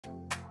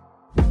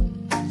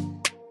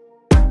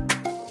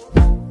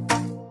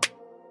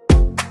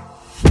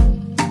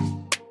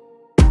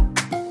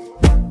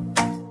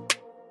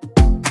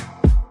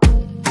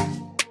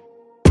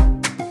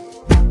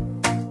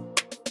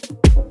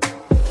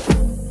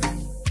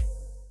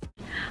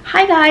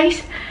Hi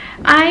guys,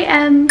 I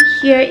am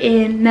here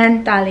in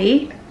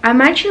Naantali. I'm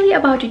actually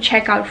about to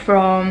check out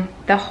from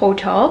the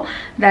hotel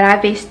that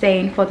I've been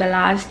staying for the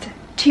last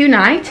 2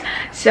 nights.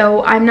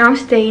 So I'm now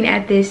staying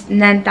at this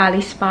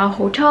Naantali Spa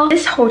Hotel.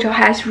 This hotel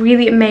has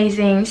really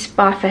amazing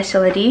spa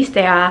facilities.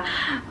 There are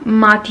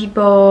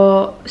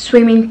multiple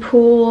swimming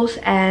pools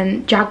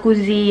and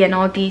jacuzzi and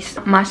all these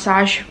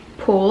massage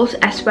pools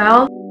as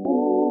well.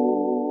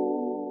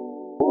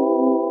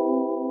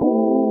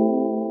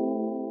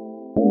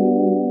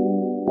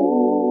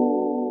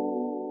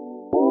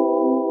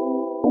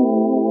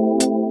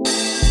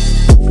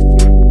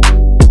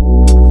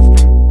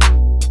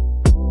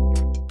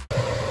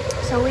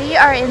 So we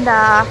are in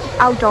the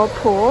outdoor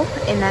pool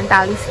in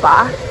Naantali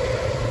Spa.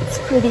 It's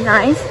pretty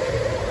nice.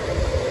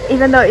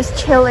 Even though it's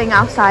chilling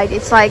outside,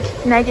 it's like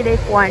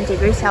 -1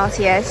 degree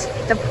Celsius.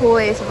 The pool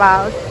is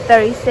about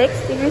 36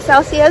 degrees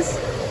Celsius.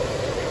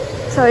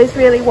 So it's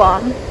really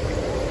warm.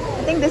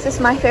 I think this is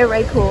my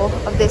favorite pool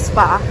of this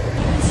spa.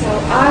 So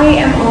I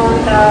am on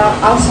the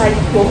outside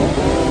pool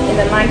in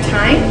the night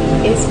time.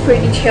 It's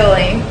pretty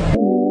chilling.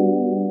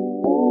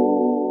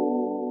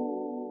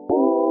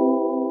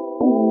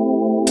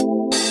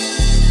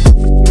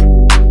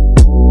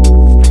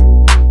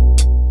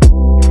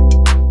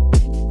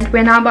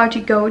 We're now about to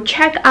go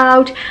check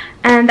out,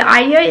 and the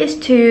idea is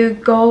to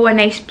go and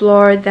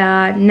explore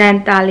the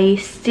Naantali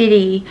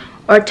city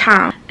or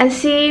town and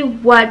see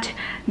what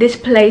this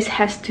place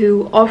has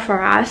to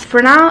offer us.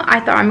 For now, I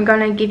thought I'm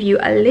gonna give you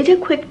a little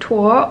quick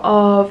tour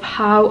of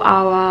how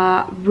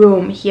our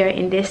room here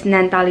in this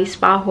Naantali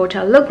Spa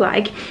Hotel look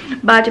like.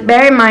 But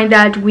bear in mind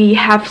that we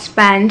have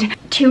spent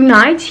 2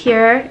 nights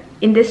here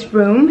in this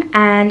room,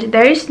 and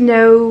there is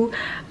no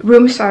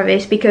room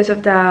service because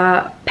of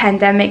the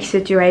pandemic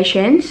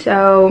situation,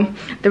 so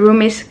the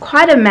room is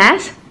quite a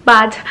mess,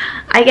 but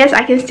I guess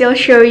I can still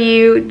show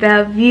you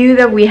the view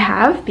that we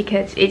have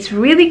because it's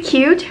really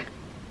cute.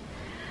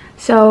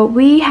 So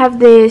we have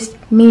this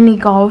mini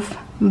golf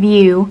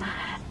view,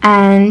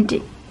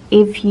 and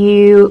if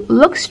you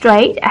look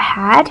straight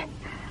ahead,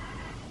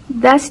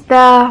 that's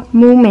the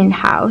Moomin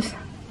house.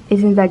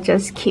 Isn't that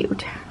just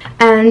cute?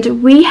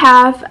 And we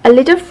have a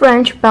little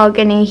French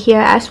balcony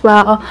here as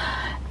well,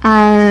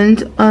 and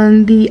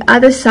on the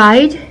other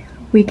side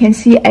we can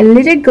see a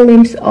little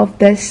glimpse of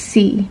the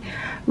sea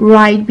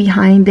right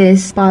behind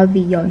this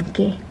pavilion.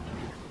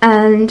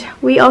 And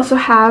we also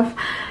have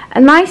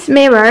a nice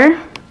mirror,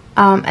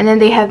 and then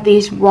they have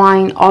these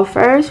wine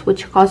offers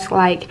which cost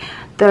like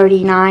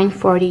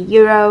 39-40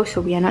 euros, so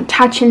we are not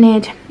touching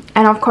it.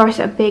 And of course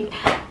a big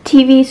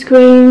TV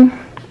screen.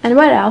 And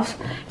what else?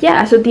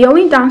 Yeah, so the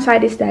only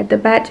downside is that the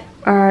bed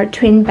are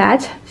twin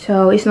beds,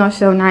 so it's not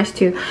so nice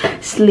to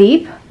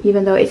sleep,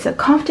 even though it's a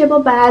comfortable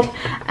bed,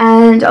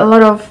 and a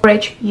lot of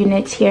fridge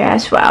units here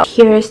as well.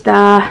 Here is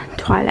the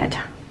toilet.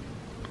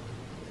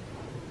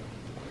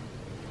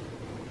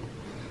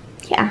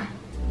 Yeah.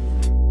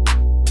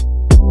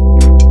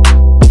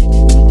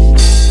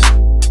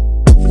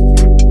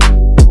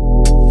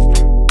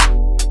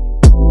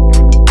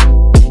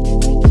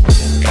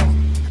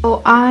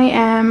 So I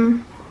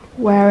am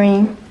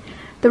wearing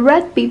the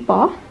red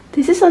bibor.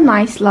 This is a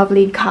nice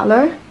lovely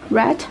color,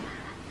 red,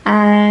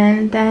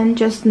 and then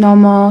just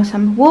normal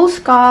some wool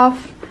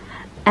scarf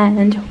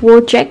and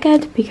wool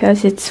jacket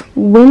because it's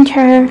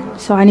winter,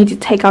 so I need to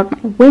take out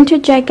my winter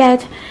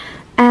jacket,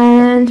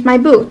 and my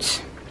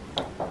boots,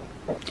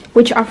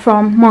 which are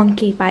from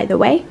Monkey by the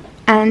way.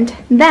 And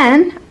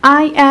then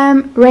I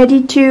am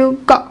ready to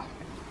go.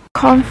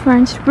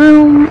 Conference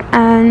room,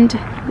 and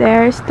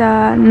there's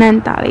the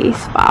Naantali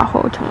Spa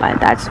Hotel, and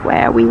that's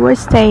where we were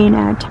staying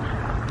at.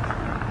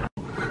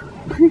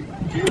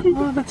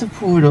 Oh, that's a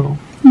poodle.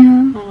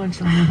 Yeah. Oh,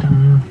 it's all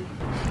done.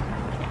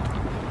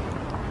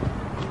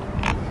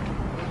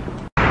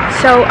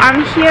 So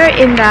I'm here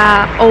in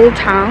the old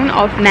town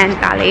of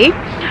Naantali,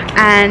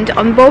 and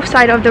on both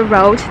sides of the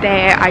road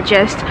there are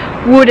just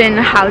wooden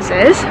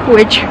houses,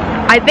 which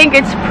I think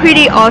it's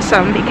pretty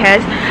awesome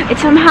because it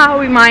somehow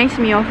reminds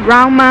me of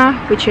Burma,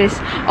 which is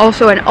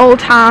also an old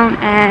town,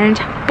 and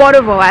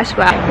Portable as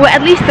well. Well,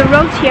 at least the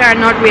roads here are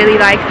not really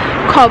like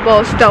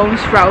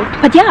cobblestones road.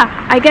 But yeah,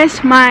 I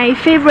guess my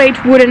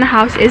favorite wooden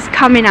house is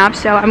coming up,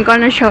 so I'm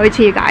gonna show it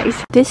to you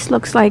guys. This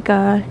looks like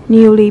a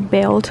newly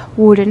built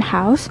wooden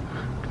house.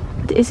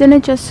 Isn't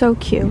it just so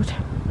cute?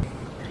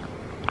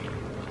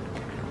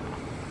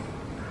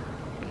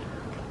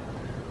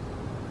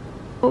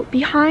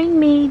 Behind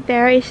me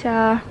there is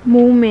a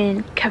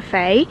Moomin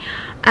cafe,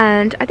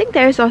 and I think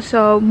there's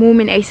also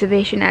Moomin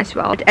exhibition as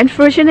well.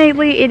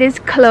 Unfortunately it is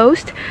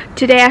closed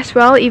today as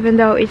well, even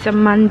though it's a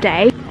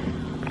Monday.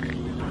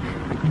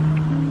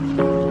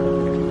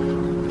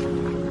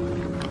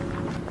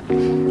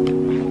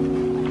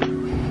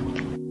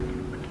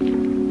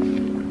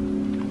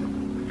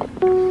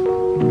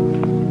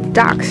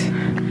 Ducks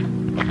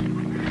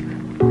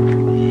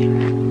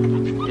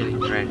Getting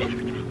ready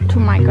to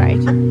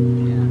migrate.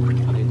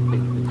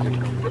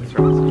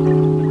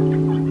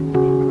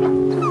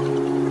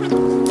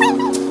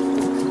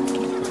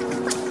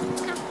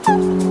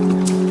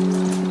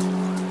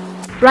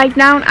 Right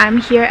now I'm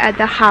here at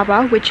the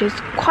harbor, which is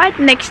quite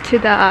next to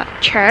the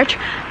church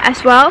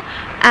as well,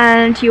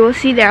 and you will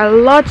see there are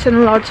lots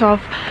and lots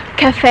of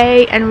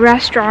cafe and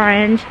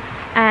restaurants,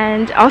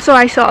 and also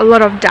I saw a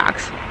lot of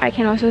ducks. I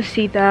can also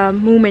see the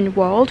Moomin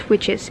world,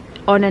 which is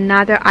on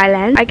another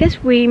island. I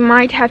guess we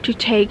might have to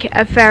take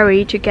a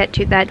ferry to get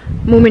to that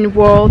Moomin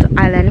world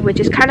island, which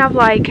is kind of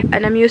like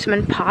an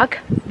amusement park,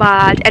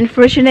 but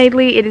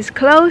unfortunately it is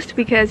closed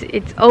because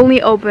it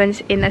only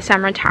opens in the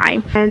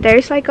summertime. And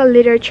there's like a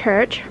little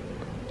church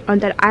on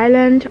that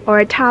island, or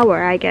a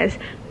tower, I guess.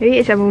 Maybe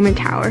it's a Moomin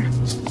tower.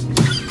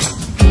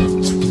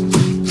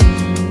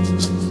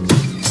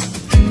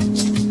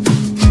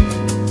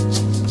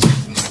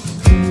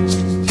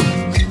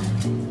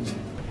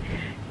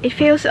 It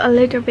feels a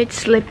little bit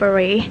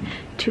slippery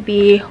to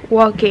be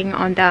walking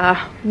on the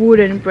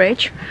wooden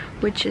bridge,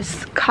 which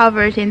is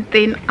covered in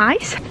thin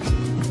ice.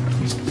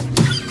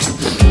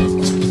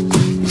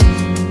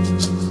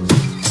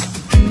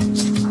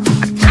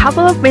 A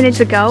couple of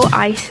minutes ago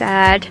I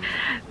said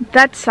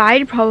that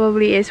side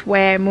probably is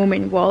where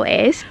Moomin Wall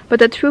is, but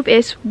the truth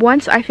is,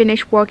 once I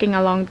finish walking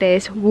along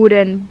this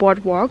wooden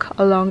boardwalk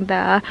along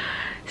the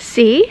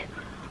sea,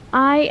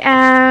 I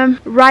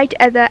am right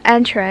at the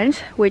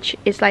entrance, which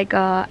is like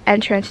a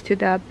entrance to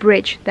the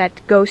bridge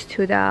that goes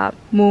to the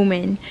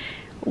Moomin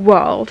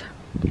world.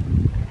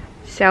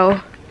 So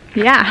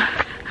yeah,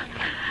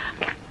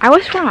 I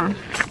was wrong.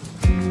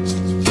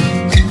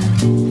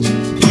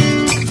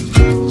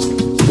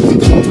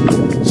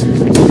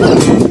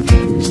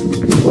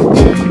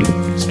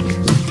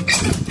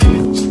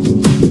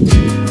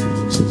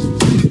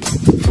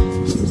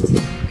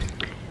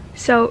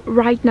 So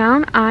right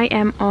now I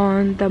am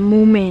on the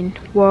Moomin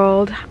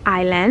World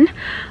Island.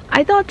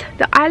 I thought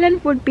the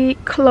island would be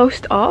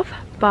closed off,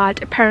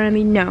 but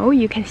apparently no,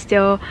 you can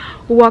still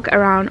walk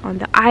around on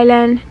the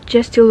island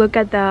just to look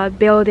at the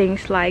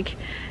buildings like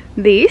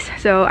these.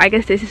 So I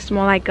guess this is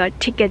more like a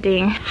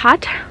ticketing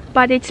hut,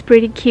 but it's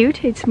pretty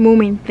cute. It's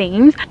Moomin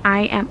themed.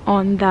 I am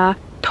on the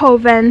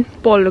Toven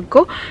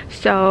Polku,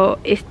 so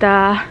it's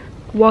the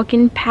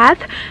walking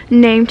path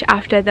named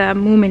after the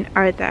Moomin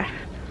Arthur.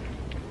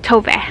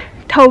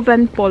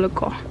 Toven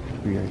Polku.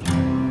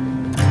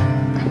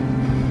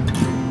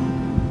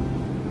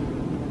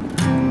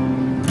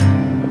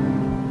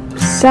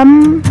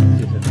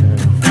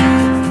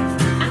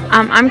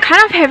 I'm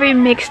kind of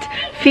having mixed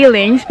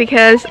feelings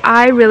because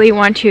I really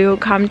want to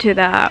come to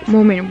the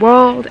Moomin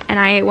world and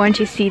I want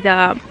to see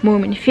the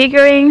Moomin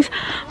figurines,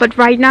 but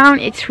right now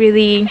it's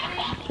really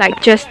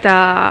like just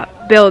the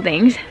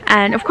buildings,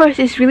 and of course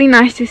it's really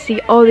nice to see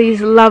all these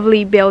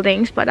lovely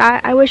buildings, but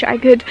I wish I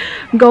could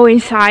go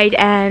inside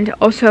and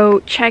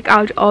also check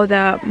out all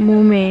the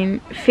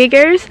Moomin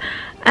figures,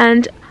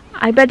 and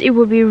I bet it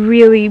would be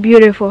really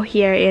beautiful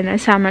here in the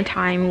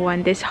summertime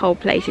when this whole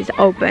place is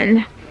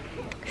open.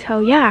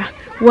 So yeah,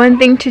 one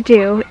thing to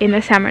do in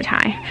the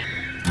summertime.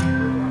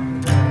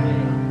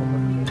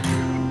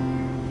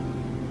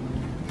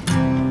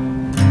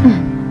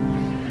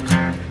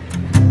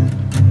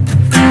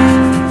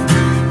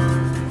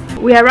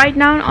 We are right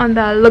now on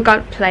the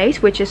lookout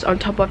place, which is on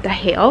top of the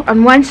hill.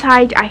 On one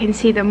side I can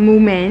see the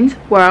Moomin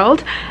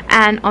world,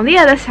 and on the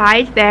other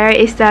side there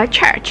is the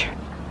church.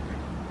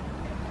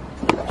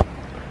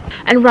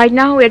 And right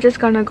now we're just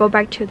gonna go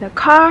back to the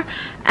car,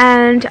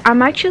 and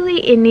I'm actually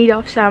in need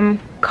of some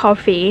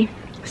coffee,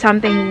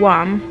 something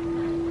warm.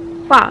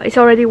 Wow, it's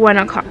already 1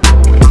 o'clock.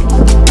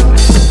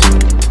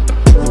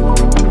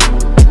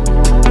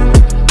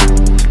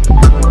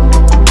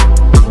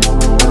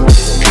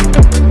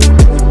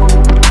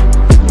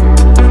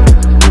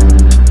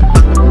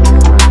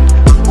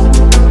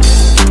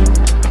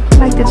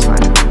 Like this one.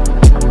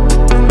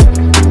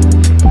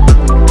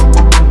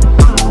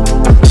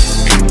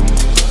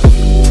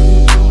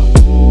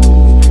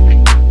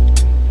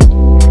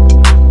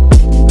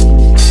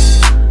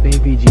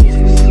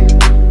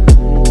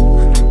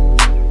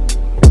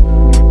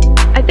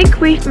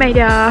 We've made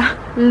a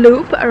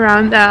loop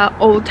around the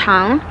Old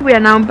Town. We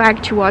are now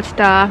back towards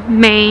the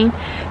main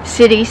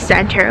city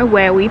center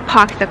where we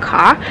parked the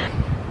car.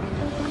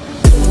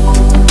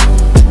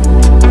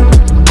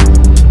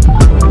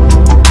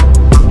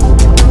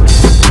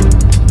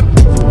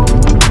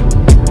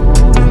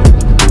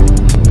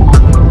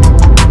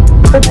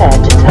 Prepare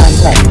to turn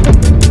left.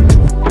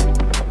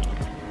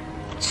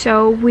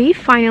 So we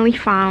finally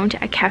found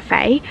a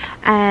cafe,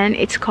 and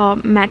it's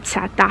called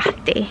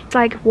Metsätähti. It's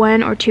like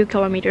 1 or 2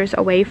 kilometers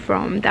away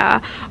from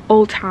the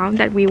Old Town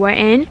that we were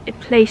in. The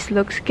place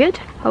looks good.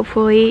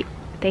 Hopefully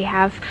they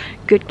have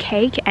good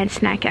cake and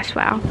snack as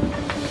well.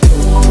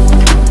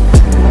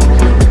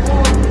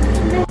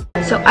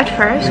 So at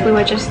first we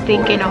were just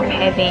thinking of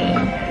having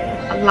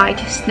a light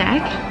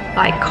snack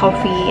like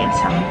coffee and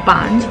some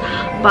buns,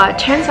 but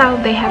turns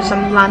out they have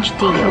some lunch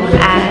deal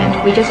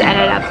and we just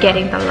ended up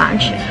getting the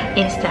lunch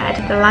instead.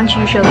 The lunch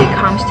usually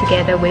comes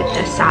together with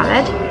the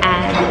salad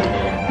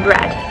and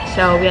bread,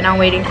 so we are now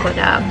waiting for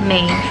the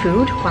main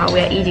food while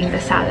we are eating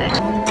the salad.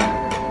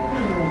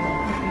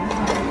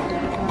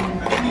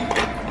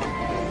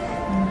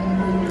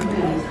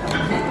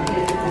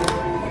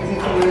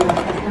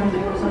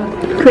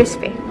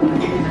 crispy.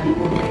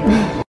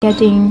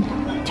 Getting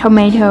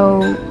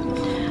tomato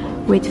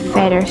with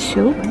feather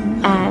soup,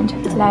 and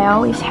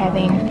Leo is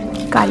having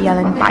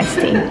garlic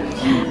pasty,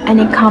 and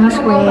it comes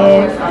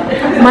with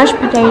mashed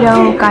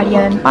potato,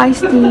 garlic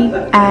pasty,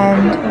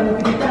 and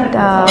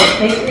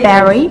the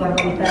berry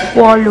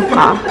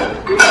Waluka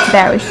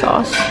berry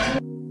sauce.